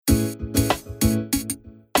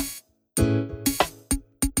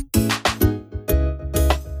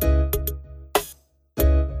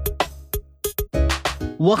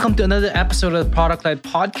Welcome to another episode of the Product Led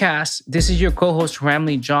Podcast. This is your co-host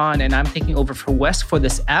Ramley John, and I'm taking over for Wes for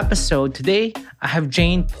this episode. Today, I have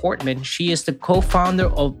Jane Portman. She is the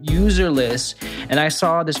co-founder of Userlist, and I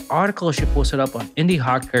saw this article she posted up on Indie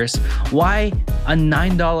Hackers, why a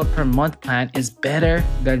 $9 per month plan is better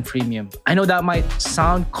than freemium. I know that might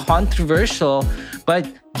sound controversial, but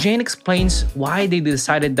Jane explains why they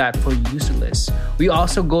decided that for Userlist. We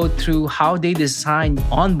also go through how they design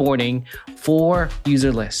onboarding for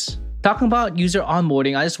Userlist. Talking about user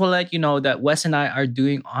onboarding, I just want to let you know that Wes and I are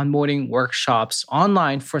doing onboarding workshops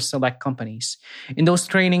online for select companies. In those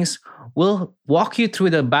trainings, we'll walk you through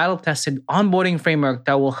the battle-tested onboarding framework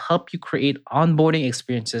that will help you create onboarding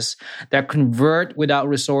experiences that convert without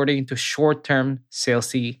resorting to short-term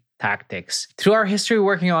salesy tactics. Through our history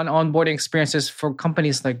working on onboarding experiences for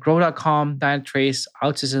companies like Grow.com, Dynatrace,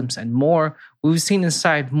 OutSystems, and more, we've seen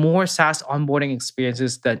inside more SaaS onboarding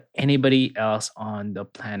experiences than anybody else on the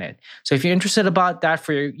planet. So if you're interested about that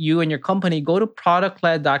for you and your company, go to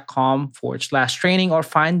productled.com/training or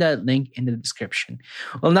find that link in the description.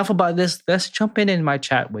 Well, enough about this. Let's jump in my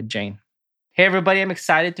chat with Jane. Hey, everybody. I'm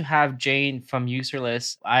excited to have Jane from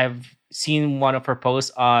Userlist. I've seen one of her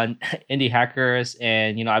posts on Indie Hackers,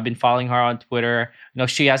 and I've been following her on Twitter.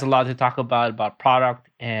 She has a lot to talk about product,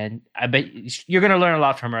 and I bet you're going to learn a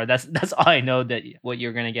lot from her. That's all I know, that what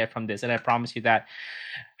you're going to get from this, and I promise you that.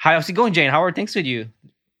 How's it going, Jane? How are things with you?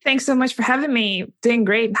 Thanks so much for having me. Doing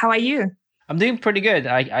great. How are you? I'm doing pretty good.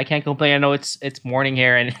 I can't complain. I know it's morning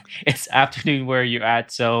here and it's afternoon where you're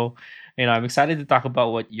at, so I'm excited to talk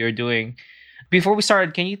about what you're doing. Before we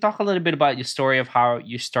start, can you talk a little bit about your story of how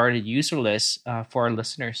you started Userlist for our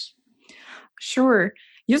listeners? Sure.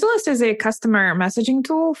 Userlist is a customer messaging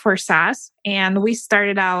tool for SaaS, and we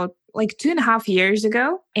started out like 2.5 years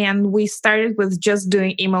ago, and we started with just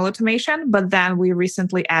doing email automation, but then we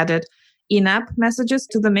recently added in-app messages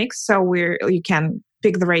to the mix, so you can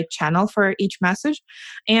pick the right channel for each message.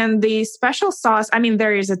 And the special sauce,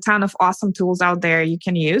 there is a ton of awesome tools out there you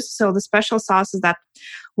can use. So the special sauce is that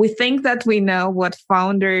we think that we know what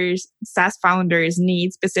SaaS founders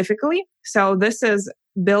need specifically. So this is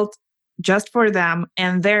built just for them.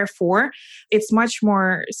 And therefore, it's much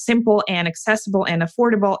more simple and accessible and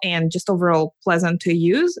affordable and just overall pleasant to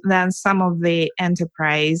use than some of the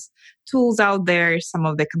enterprise tools out there, some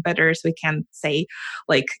of the competitors we can say,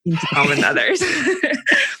 like Intercom and others.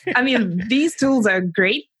 These tools are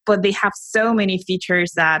great, but they have so many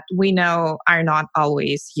features that we know are not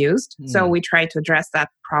always used. So we try to address that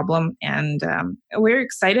problem. And we're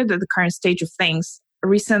excited at the current stage of things.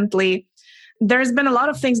 Recently, there's been a lot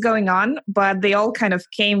of things going on, but they all kind of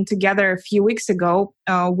came together a few weeks ago.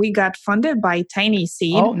 We got funded by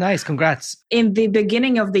TinySeed. Oh, nice. Congrats. In the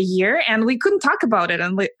beginning of the year. And we couldn't talk about it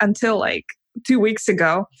until like 2 weeks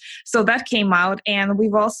ago. So that came out. And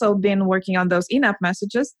we've also been working on those in-app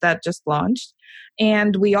messages that just launched.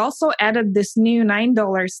 And we also added this new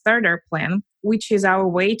 $9 starter plan, which is our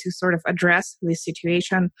way to sort of address the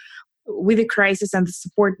situation with the crisis and to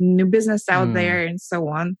support new business out there and so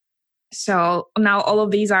on. So now all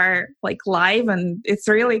of these are like live, and it's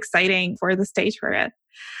really exciting for the stage for it.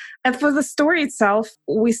 And for the story itself,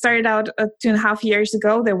 we started out 2.5 years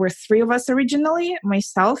ago. There were 3 of us originally,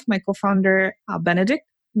 myself, my co-founder, Benedict,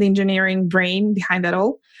 the engineering brain behind it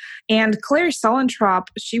all, and Claire Solentrop.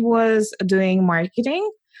 She was doing marketing,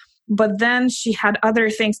 but then she had other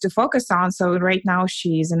things to focus on. So right now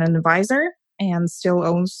she's an advisor and still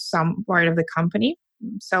owns some part of the company.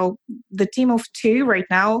 So the team of 2 right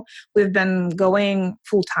now, we've been going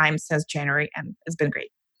full time since January, and it's been great.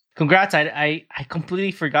 Congrats. I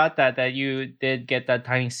completely forgot that you did get that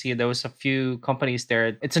TinySeed. There was a few companies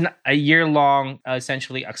there. It's a year-long,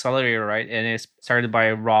 essentially, accelerator, right? And it's started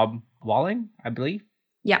by Rob Walling, I believe.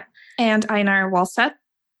 Yeah. And Einar Wallstedt.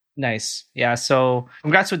 Nice. Yeah. So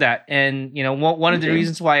congrats with that. And, one of the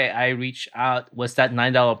reasons why I reached out was that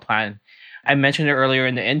 $9 plan. I mentioned it earlier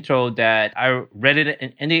in the intro that I read it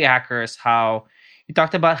in Indie Hackers, how you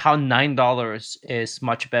talked about how $9 is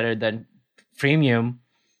much better than freemium.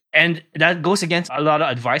 And that goes against a lot of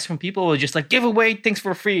advice from people who are just like, give away things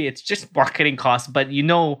for free. It's just marketing costs. But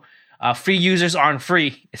free users aren't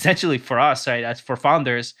free, essentially, for us, right? That's for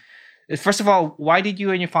founders. First of all, why did you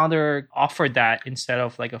and your founder offer that instead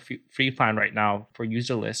of like a free plan right now for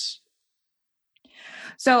Userlist?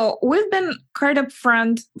 So we've been card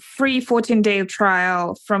upfront free 14-day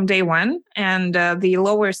trial from day one. And the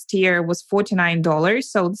lowest tier was $49.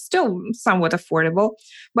 So it's still somewhat affordable.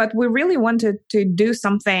 But we really wanted to do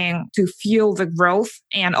something to fuel the growth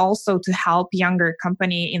and also to help younger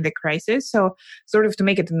company in the crisis. So sort of to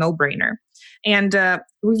make it a no-brainer. And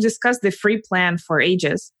we've discussed the free plan for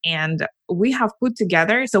ages. And we have put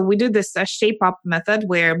together, so we do this shape up method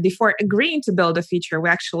where before agreeing to build a feature, we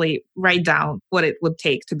actually write down what it would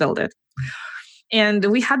take to build it. And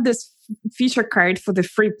we had this feature card for the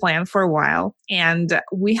free plan for a while. And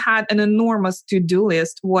we had an enormous to-do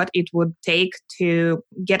list, what it would take to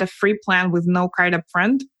get a free plan with no card up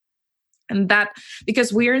front. And that,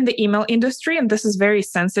 because we're in the email industry and this is very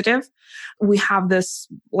sensitive, we have this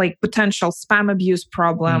like potential spam abuse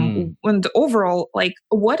problem. And overall, like,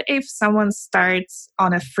 what if someone starts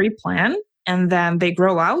on a free plan and then they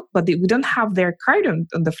grow out, but we don't have their card on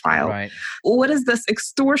the file? Right. What is this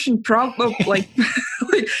extortion problem? Like,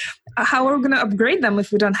 how are we going to upgrade them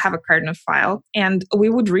if we don't have a card on file? And we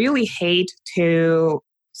would really hate to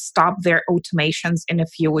stop their automations in a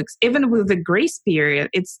few weeks. Even with the grace period,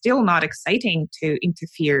 it's still not exciting to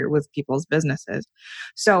interfere with people's businesses.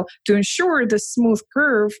 So to ensure the smooth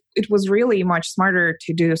curve, it was really much smarter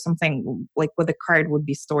to do something like where the card would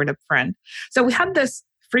be stored up front. So we had this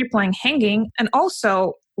free plan hanging, and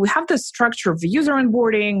also we have the structure of the user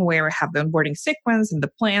onboarding where we have the onboarding sequence and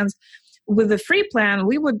the plans. With the free plan,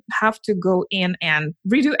 we would have to go in and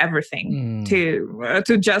redo everything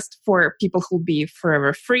to just for people who'll be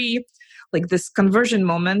forever free. Like this conversion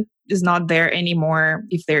moment is not there anymore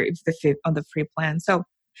if they're on the free plan. So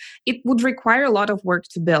it would require a lot of work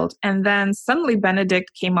to build. And then suddenly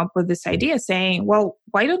Benedict came up with this idea saying, well,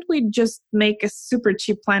 why don't we just make a super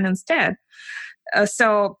cheap plan instead?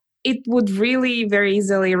 So it would really very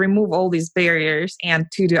easily remove all these barriers and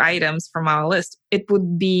to-do items from our list. It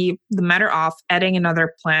would be the matter of adding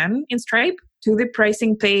another plan in Stripe to the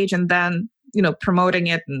pricing page and then, promoting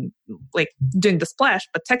it and like doing the splash.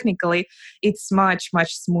 But technically, it's much,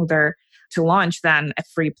 much smoother to launch than a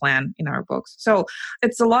free plan in our books. So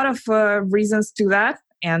it's a lot of reasons to that.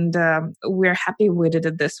 And we're happy we did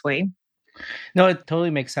it this way. No, it totally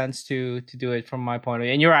makes sense to do it from my point of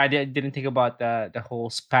view. And you're right, I didn't think about the whole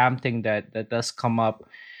spam thing that does come up.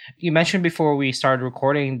 You mentioned before we started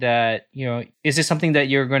recording that, is this something that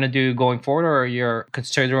you're going to do going forward, or you're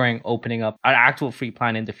considering opening up an actual free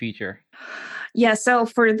plan in the future? Yeah, so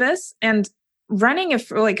for this and running a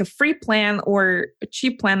free plan or a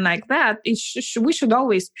cheap plan like that, we should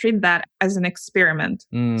always treat that as an experiment.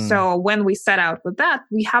 So when we set out with that,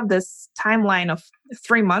 we have this timeline of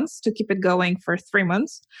 3 months to keep it going for 3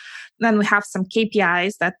 months. Then we have some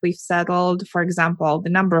KPIs that we've settled. For example, the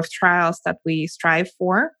number of trials that we strive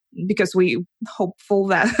for, because we hopeful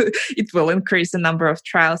that it will increase the number of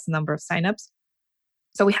trials, the number of signups.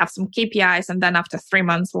 So we have some KPIs, and then after 3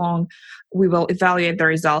 months long, we will evaluate the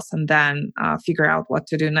results and then figure out what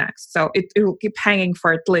to do next. So it will keep hanging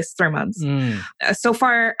for at least 3 months. So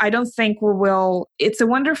far, I don't think we will. It's a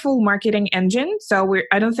wonderful marketing engine. So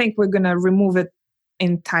I don't think we're going to remove it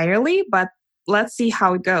entirely, but let's see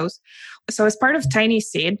how it goes. So as part of Tiny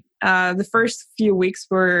Seed, the first few weeks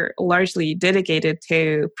were largely dedicated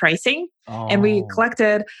to pricing. And we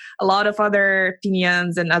collected a lot of other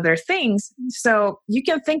opinions and other things. So you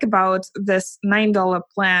can think about this $9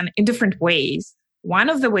 plan in different ways. One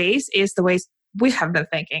of the ways is the ways we have been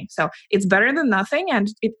thinking. So it's better than nothing, and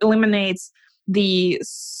it eliminates the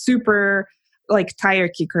super tire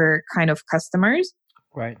kicker kind of customers.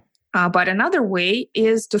 Right. But another way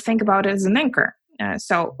is to think about it as an anchor.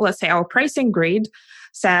 So let's say our pricing grid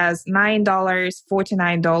says $9,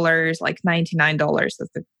 $49, $99 as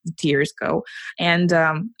the tiers go. And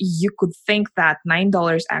you could think that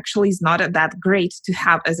 $9 actually is not that great to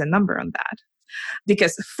have as a number on that.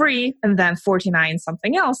 Because free and then 49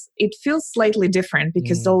 something else, it feels slightly different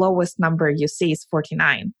because the lowest number you see is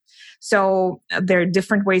 49. So there are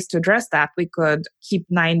different ways to address that. We could keep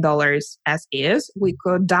 $9 as is. We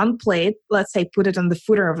could downplay it, let's say put it on the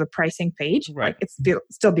footer of the pricing page. Right. It's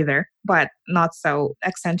still be there, but not so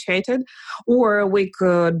accentuated. Or we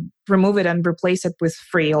could remove it and replace it with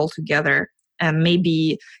free altogether, and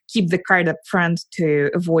maybe keep the card up front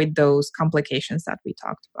to avoid those complications that we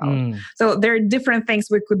talked about. So there are different things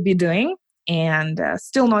we could be doing, and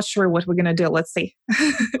still not sure what we're going to do. Let's see.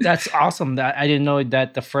 That's awesome. That I didn't know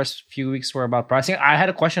that the first few weeks were about pricing. I had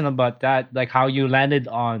a question about that, like how you landed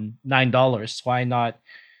on $9. Why not?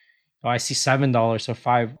 Oh, I see $7 or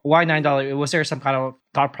 $5. Why $9? Was there some kind of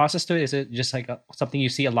thought process to it? Is it just like something you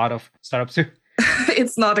see a lot of startups do?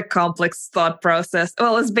 It's not a complex thought process.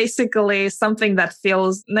 Well, it's basically something that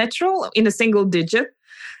feels natural in a single digit.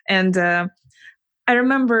 And I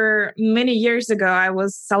remember many years ago, I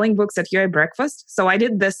was selling books at UI Breakfast. So I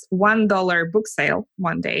did this $1 book sale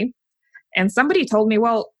one day. And somebody told me,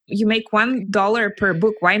 well, you make $1 per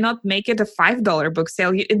book. Why not make it a $5 book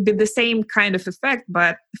sale? It'd be the same kind of effect,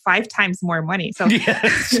 but 5 times more money. So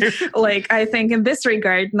like, I think in this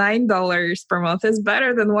regard, $9 per month is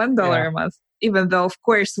better than $1 a month. Even though, of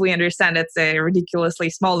course, we understand it's a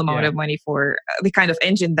ridiculously small amount of money for the kind of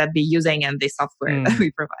engine that we're using and the software that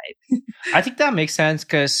we provide. I think that makes sense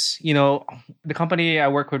because, the company I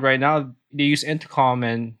work with right now, they use Intercom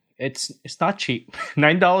and it's not cheap.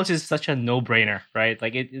 $9 is such a no-brainer, right?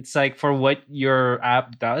 Like it's like for what your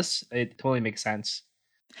app does, it totally makes sense.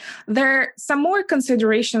 There are some more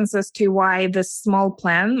considerations as to why this small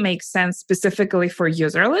plan makes sense specifically for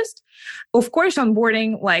user list. Of course,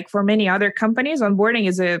 onboarding, like for many other companies, onboarding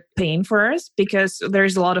is a pain for us because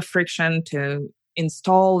there's a lot of friction to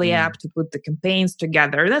install the app, to put the campaigns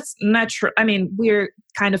together. That's natural. I mean, we're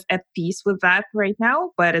kind of at peace with that right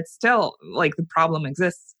now, but it's still like the problem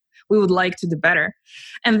exists. We would like to do better.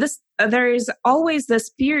 And there is always this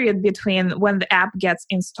period between when the app gets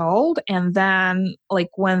installed and then like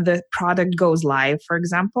when the product goes live, for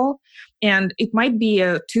example. And it might be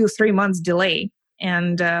a 2-3 months delay.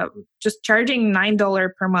 And just charging $9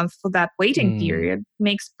 per month for that waiting period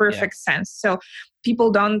makes perfect sense. So people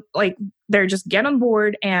don't they're just get on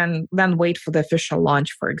board and then wait for the official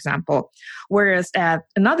launch, for example. Whereas at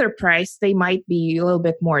another price, they might be a little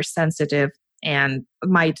bit more sensitive and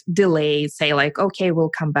might delay, say like, okay,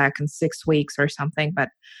 we'll come back in 6 weeks or something. But,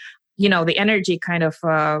 the energy kind of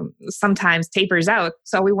sometimes tapers out.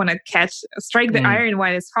 So we want to strike the iron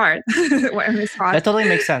while it's hard. When it's hot. That totally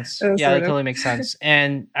makes sense. That totally makes sense.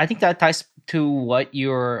 And I think that ties to what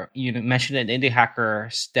you mentioned in Indie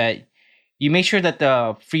Hackers, that you make sure that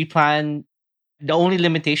the free plan, the only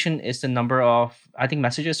limitation is the number of, I think,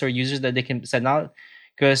 messages or users that they can send out.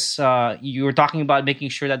 Because you were talking about making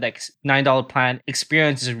sure that the $9 plan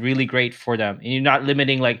experience is really great for them. And you're not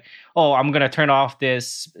limiting like, oh, I'm going to turn off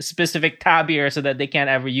this specific tab here so that they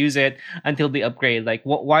can't ever use it until they upgrade. Like,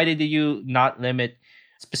 why did you not limit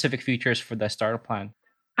specific features for the starter plan?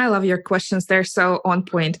 I love your questions. They're so on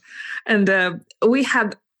point. And we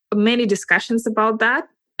had many discussions about that.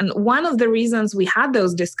 And one of the reasons we had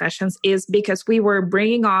those discussions is because we were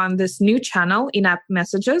bringing on this new channel, in-app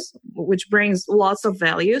messages, which brings lots of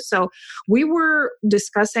value. So we were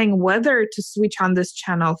discussing whether to switch on this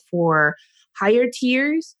channel for higher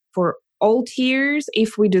tiers, for all tiers.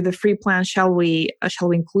 If we do the free plan, shall we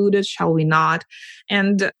include it? Shall we not?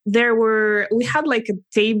 And we had like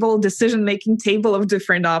a decision-making table of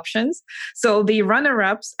different options. So the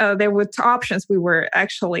runner-ups, there were 2 options we were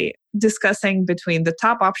actually discussing between. The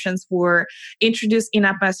top options were introduce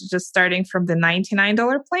in-app messages starting from the $99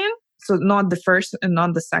 plan. So not the first and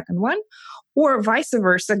not the second one, or vice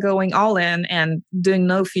versa, going all in and doing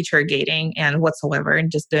no feature gating and whatsoever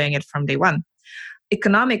and just doing it from day one.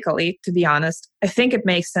 Economically, to be honest, I think it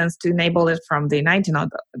makes sense to enable it from the $99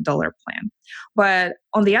 plan. But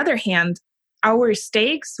on the other hand, our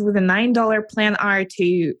stakes with the $9 plan are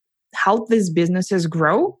to help these businesses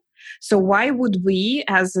grow. So why would we,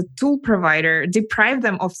 as a tool provider, deprive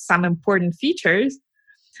them of some important features?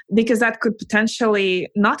 Because that could potentially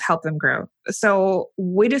not help them grow. So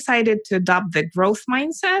we decided to adopt the growth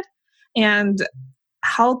mindset and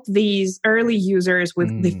help these early users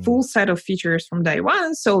with the full set of features from day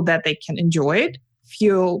one so that they can enjoy it,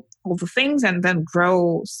 fuel all the things, and then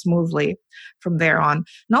grow smoothly from there on.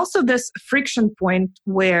 And also this friction point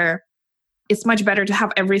where it's much better to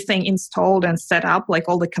have everything installed and set up, like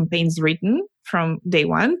all the campaigns written from day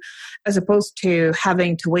one, as opposed to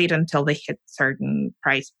having to wait until they hit certain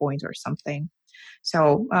price point or something.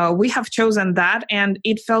 So we have chosen that, and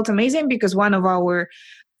it felt amazing because one of our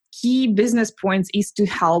key business points is to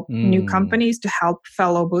help new companies, to help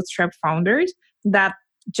fellow bootstrap founders. That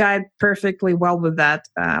jive perfectly well with that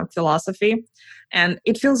philosophy. And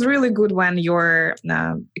it feels really good when your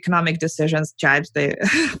economic decisions jive the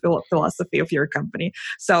philosophy of your company.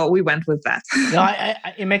 So we went with that. No,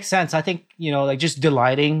 it makes sense. I think, like just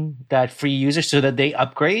delighting that free user so that they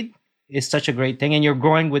upgrade is such a great thing. And you're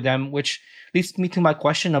growing with them, which leads me to my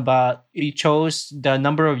question about, you chose the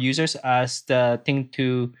number of users as the thing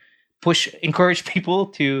to encourage people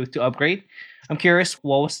to upgrade. I'm curious,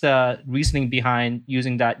 what was the reasoning behind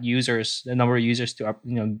using the number of users to up,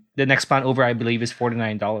 the next plan over, I believe, is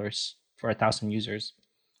 $49 for 1,000 users.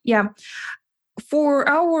 Yeah. For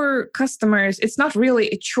our customers, it's not really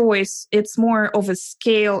a choice. It's more of a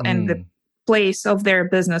scale and the place of their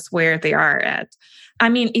business where they are at. I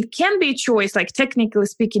mean, it can be a choice, like technically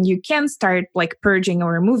speaking, you can start like purging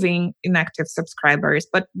or removing inactive subscribers,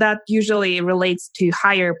 but that usually relates to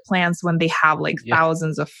higher plans when they have like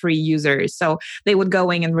thousands of free users. So they would go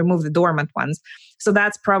in and remove the dormant ones. So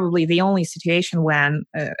that's probably the only situation when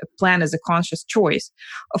a plan is a conscious choice.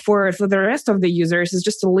 For the rest of the users, it's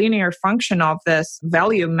just a linear function of this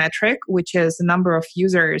value metric, which is the number of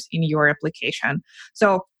users in your application.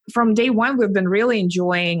 So from day one, we've been really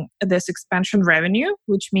enjoying this expansion revenue,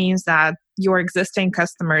 which means that your existing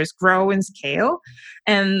customers grow in scale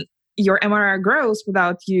and your MRR grows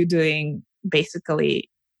without you doing basically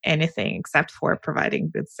anything except for providing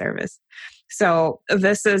good service. So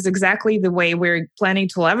this is exactly the way we're planning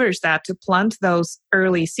to leverage that, to plant those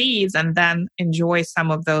early seeds and then enjoy some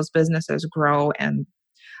of those businesses grow and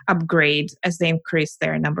upgrade as they increase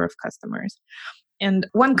their number of customers. And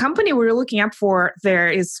one company we're looking up for there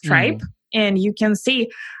is Stripe. And you can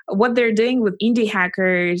see what they're doing with indie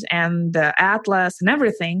hackers and Atlas and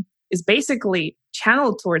everything is basically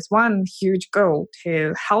channeled towards one huge goal: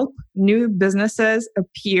 to help new businesses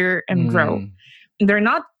appear and grow. They're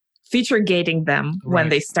not feature gating them when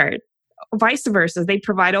they start. Vice versa, they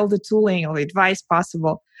provide all the tooling, all the advice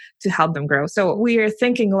possible to help them grow. So we are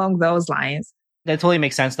thinking along those lines. That totally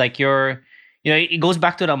makes sense. Like it goes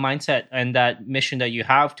back to the mindset and that mission that you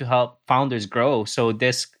have to help founders grow. So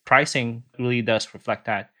this pricing really does reflect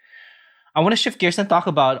that. I want to shift gears and talk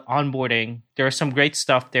about onboarding. There's some great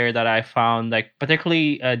stuff there that I found, like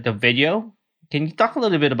particularly the video. Can you talk a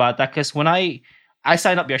little bit about that? Because when I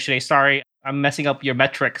signed up yesterday, sorry, I'm messing up your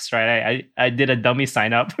metrics, right? I did a dummy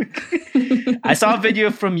sign up. I saw a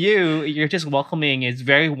video from you. You're just welcoming. It's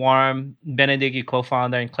very warm. Benedict, your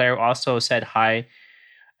co-founder, and Claire also said hi.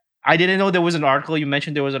 I didn't know there was an article. You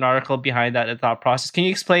mentioned there was an article behind that thought process. Can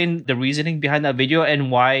you explain the reasoning behind that video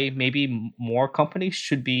and why maybe more companies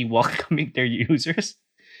should be welcoming their users?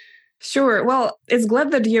 Sure. Well, it's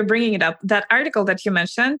glad that you're bringing it up. That article that you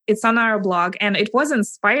mentioned, it's on our blog, and it was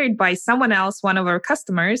inspired by someone else, one of our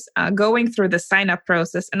customers, going through the sign-up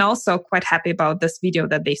process and also quite happy about this video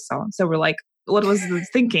that they saw. So we're like, what was the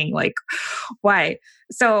thinking? Like, why?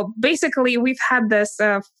 So basically, we've had this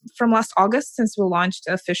from last August since we launched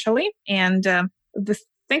officially. And the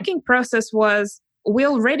thinking process was, we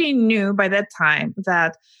already knew by that time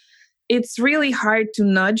that it's really hard to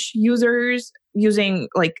nudge users using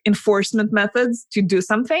like enforcement methods to do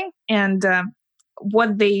something. And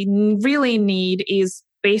what they really need is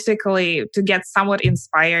basically to get somewhat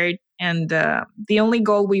inspired. And the only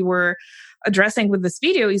goal we were addressing with this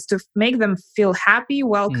video is to make them feel happy,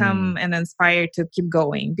 welcome, and inspired to keep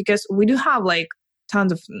going. Because we do have like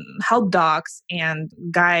tons of help docs and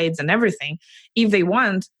guides and everything. If they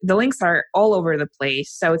want, the links are all over the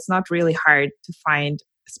place. So it's not really hard to find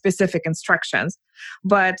specific instructions.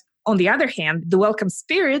 But on the other hand, the welcome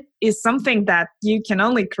spirit is something that you can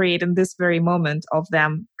only create in this very moment of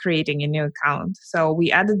them creating a new account. So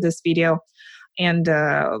we added this video and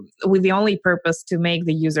with the only purpose to make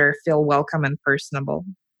the user feel welcome and personable.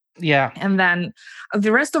 Yeah. And then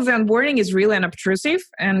the rest of the onboarding is really unobtrusive.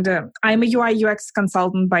 And I'm a UI UX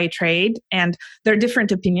consultant by trade, and there are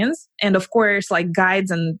different opinions. And of course, like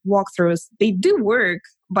guides and walkthroughs, they do work,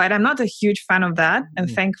 but I'm not a huge fan of that. And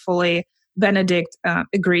thankfully, Benedict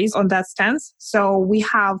agrees on that stance. So we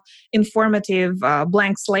have informative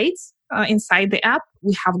blank slates inside the app.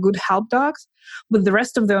 We have good help docs, but the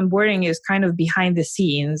rest of the onboarding is kind of behind the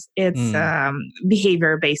scenes. It's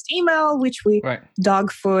behavior-based email, which we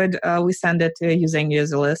dog food. We send it using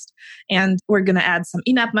UserList. And we're going to add some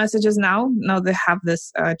in-app messages now. Now they have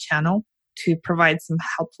this channel to provide some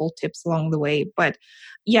helpful tips along the way. But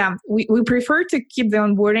yeah, we prefer to keep the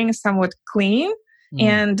onboarding somewhat clean.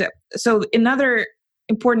 And so another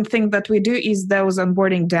important thing that we do is those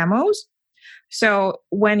onboarding demos. So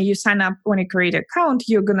when you sign up, when you create an account,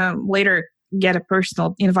 you're going to later get a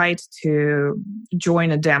personal invite to join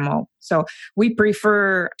a demo. So we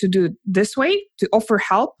prefer to do it this way, to offer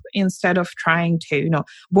help instead of trying to,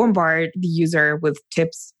 bombard the user with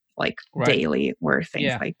tips like daily or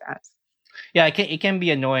things like that. Yeah, it can be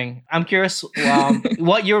annoying. I'm curious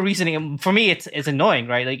what your reasoning. For me, it's annoying,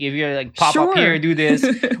 right? Like if you're like pop up here, do this.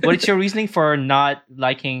 What is your reasoning for not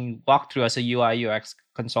liking walkthrough as a UI UX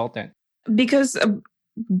consultant? Because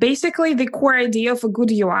basically the core idea of a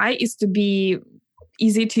good UI is to be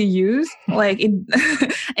easy to use, like it,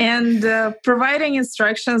 and providing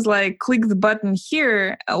instructions like click the button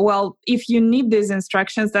here. Well, if you need these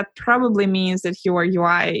instructions, that probably means that your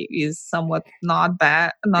UI is somewhat not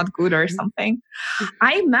good or something.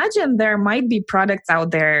 I imagine there might be products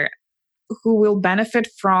out there who will benefit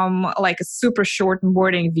from like a super short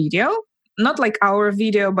onboarding video. not like our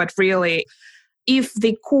video, but really if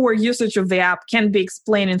the core usage of the app can be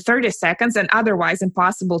explained in 30 seconds and otherwise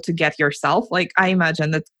impossible to get yourself, like I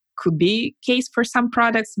imagine that could be case for some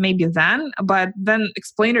products, maybe but then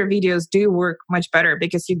explainer videos do work much better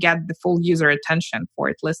because you get the full user attention for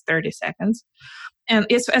at least 30 seconds.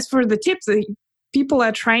 And as for the tips, people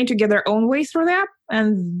are trying to get their own way through the app,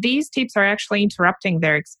 and these tips are actually interrupting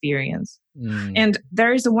their experience. And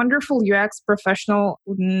there is a wonderful UX professional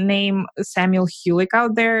named Samuel Hulick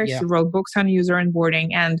out there. Yeah. He wrote books on user onboarding,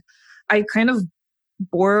 and I kind of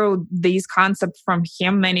borrowed these concepts from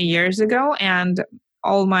him many years ago, and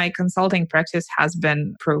all my consulting practice has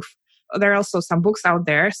been proof. There are also some books out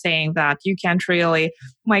there saying that you can't really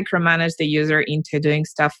micromanage the user into doing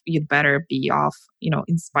stuff. You'd better be off,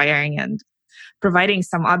 inspiring and providing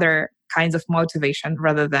some other kinds of motivation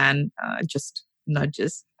rather than just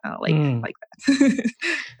nudges like that.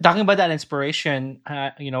 Talking about that inspiration,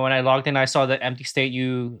 when I logged in, I saw the empty state.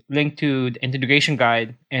 You linked to the integration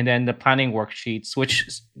guide and then the planning worksheets, which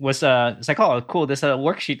was it's like, oh, cool. There's a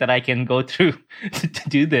worksheet that I can go through to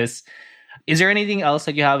do this. Is there anything else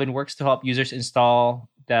that you have in works to help users install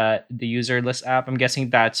the user list app? I'm guessing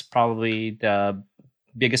that's probably the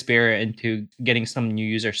biggest barrier into getting some new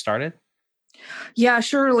users started. Yeah,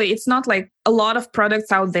 surely. It's not like a lot of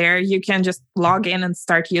products out there. You can just log in and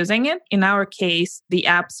start using it. In our case, the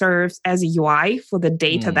app serves as a UI for the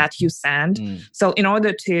data that you send. So in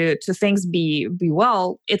order to things be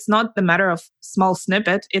well, it's not the matter of small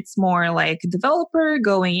snippet. It's more like a developer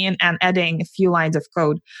going in and adding a few lines of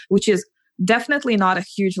code, which is definitely not a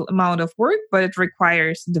huge amount of work, but it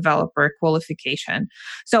requires developer qualification.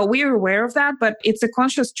 So we are aware of that, but it's a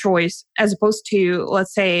conscious choice as opposed to,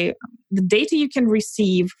 let's say, the data you can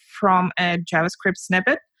receive from a JavaScript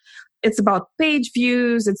snippet. It's about page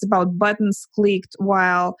views, it's about buttons clicked,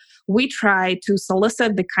 while we try to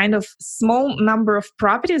solicit the kind of small number of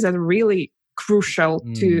properties that are really crucial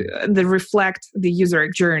to that reflect the user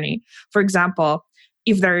journey. For example,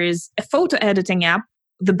 if there is a photo editing app,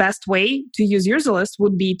 the best way to use user list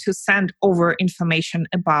would be to send over information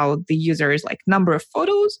about the users, like number of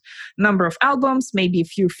photos, number of albums, maybe a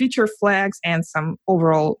few feature flags, and some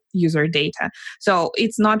overall user data. So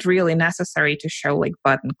it's not really necessary to show like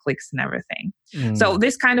button clicks and everything. So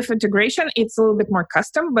this kind of integration, it's a little bit more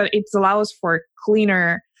custom, but it allows for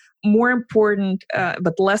cleaner, more important,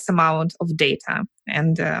 but less amount of data.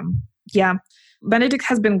 And Benedict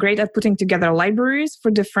has been great at putting together libraries for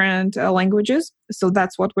different languages. So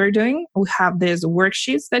that's what we're doing. We have these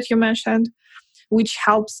worksheets that you mentioned, which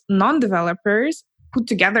helps non-developers put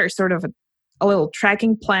together sort of a little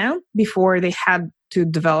tracking plan before they head to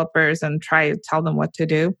developers and try to tell them what to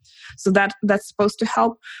do. So that's supposed to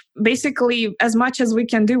help. Basically, as much as we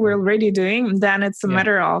can do, we're already doing. Then it's a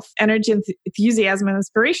matter of energy, enthusiasm, and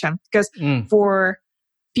inspiration. Because for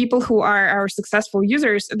people who are our successful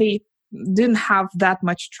users, they didn't have that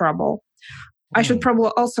much trouble. I should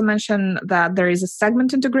probably also mention that there is a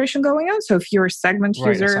segment integration going on. So if you're a segment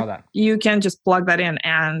user, you can just plug that in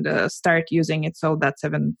and start using it. So that's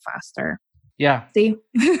even faster. Yeah. See,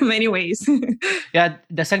 many ways. Yeah,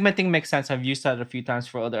 the segmenting makes sense. I've used that a few times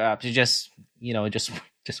for other apps. It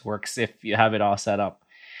just works if you have it all set up.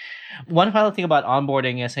 One final thing about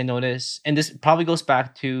onboarding is I noticed, and this probably goes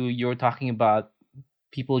back to you were talking about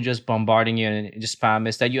people just bombarding you and just spam,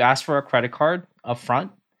 is that you ask for a credit card up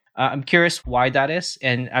front. I'm curious why that is.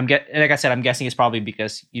 And like I said, I'm guessing it's probably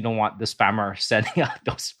because you don't want the spammer sending out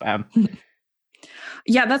those spam.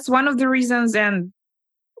 Yeah, that's one of the reasons. And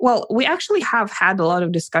well, we actually have had a lot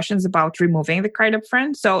of discussions about removing the card up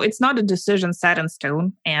front. So it's not a decision set in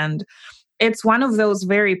stone. And it's one of those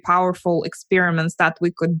very powerful experiments that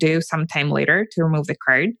we could do sometime later to remove the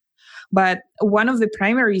card. But one of the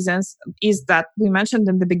primary reasons is that we mentioned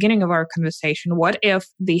in the beginning of our conversation, what if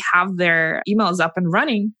they have their emails up and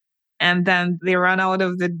running and then they run out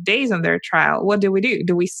of the days on their trial? What do we do?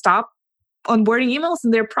 Do we stop onboarding emails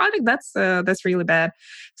in their product? That's really bad.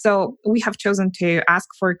 So we have chosen to ask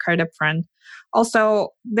for a card up front. Also,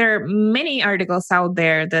 there are many articles out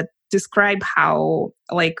there that describe how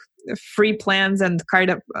like free plans and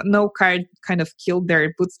no card kind of killed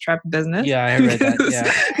their bootstrap business. Yeah, I read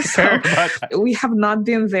that. Yeah. We have not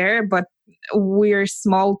been there, but we're a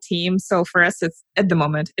small team. So for us, at the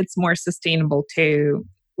moment, it's more sustainable to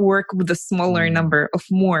work with a smaller number of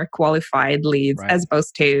more qualified leads as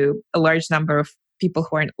opposed to a large number of people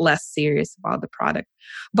who are less serious about the product.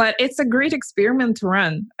 But it's a great experiment to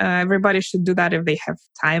run. Everybody should do that if they have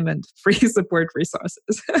time and free support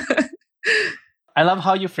resources. I love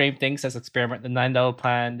how you frame things as experiment, the $9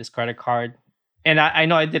 plan, this credit card. And I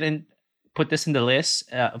know I didn't put this in the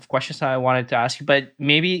list of questions that I wanted to ask you, but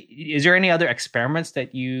maybe is there any other experiments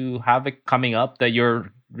that you have coming up that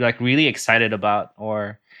you're like really excited about,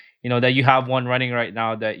 or that you have one running right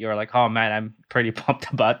now that you're like, oh man, I'm pretty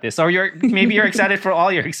pumped about this, or you're excited for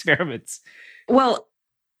all your experiments? Well,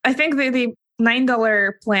 I think the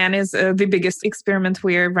 $9 plan is the biggest experiment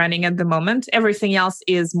we're running at the moment. Everything else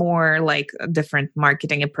is more like different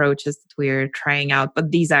marketing approaches that we're trying out,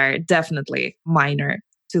 but these are definitely minor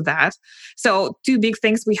to that. So 2 big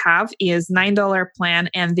things we have is $9 plan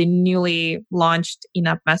and the newly launched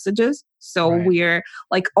in-app messages. So we're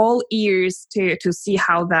like all ears to see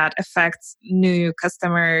how that affects new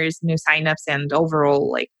customers, new signups, and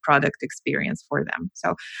overall like product experience for them.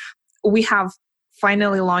 So we have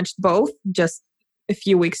finally launched both just a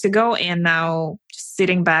few weeks ago, and now just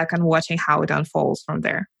sitting back and watching how it unfolds from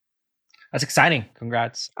there. That's exciting.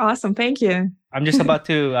 Congrats. Awesome. Thank you. I'm just about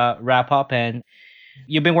to wrap up, and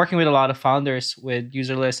you've been working with a lot of founders with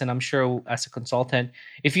Userlist, and I'm sure as a consultant,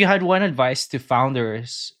 if you had one advice to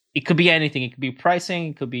founders, it could be anything. It could be pricing,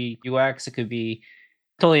 it could be UX, it could be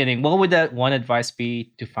totally anything. What would that one advice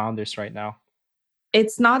be to founders right now?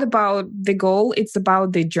 It's not about the goal, it's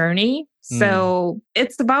about the journey. So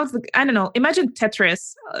it's about, I don't know, imagine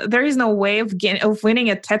Tetris. There is no way of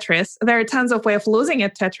winning at Tetris. There are tons of ways of losing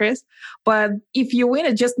at Tetris. But if you win,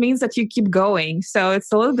 it just means that you keep going. So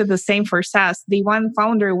it's a little bit the same for SaaS. The one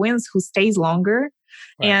founder wins who stays longer.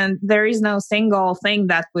 Right. And there is no single thing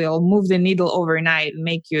that will move the needle overnight and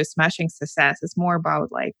make you a smashing success. It's more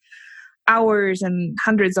about like hours and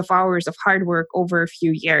hundreds of hours of hard work over a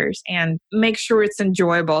few years, and make sure it's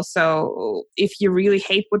enjoyable. So if you really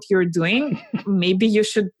hate what you're doing, maybe you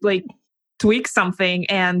should like tweak something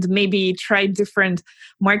and maybe try different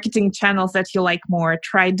marketing channels that you like more,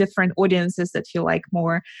 try different audiences that you like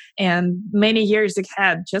more, and many years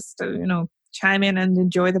ahead, just chime in and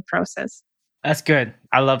enjoy the process. That's good.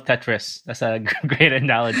 I love Tetris. That's a great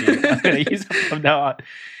analogy. I'm going to use it from now on.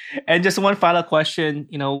 And just one final question,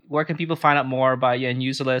 where can people find out more about you and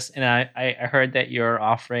Userlist? And I heard that you're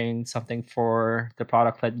offering something for the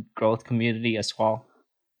product-led growth community as well.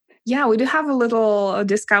 Yeah, we do have a little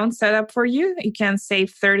discount set up for you. You can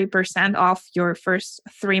save 30% off your first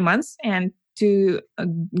 3 months. And to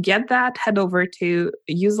get that, head over to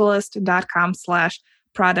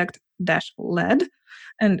userlist.com/product-led.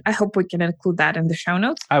 And I hope we can include that in the show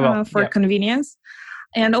notes for convenience.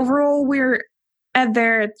 And overall, we're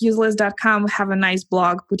there at userlist.com. We have a nice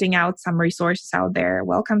blog putting out some resources out there.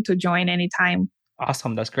 Welcome to join anytime.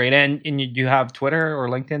 Awesome. That's great. And you have Twitter or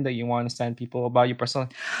LinkedIn that you want to send people about you personally?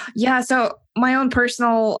 Yeah. So my own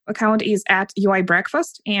personal account is at UI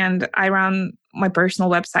Breakfast, and I run my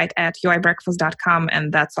personal website at uibreakfast.com.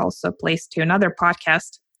 And that's also a place to another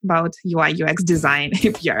podcast about UI UX design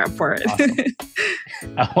if you're up for it. Awesome.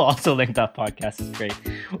 I will also link that podcast. It's great.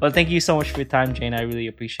 Well, thank you so much for your time, Jane. I really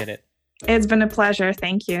appreciate it. It's been a pleasure.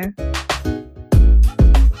 Thank you.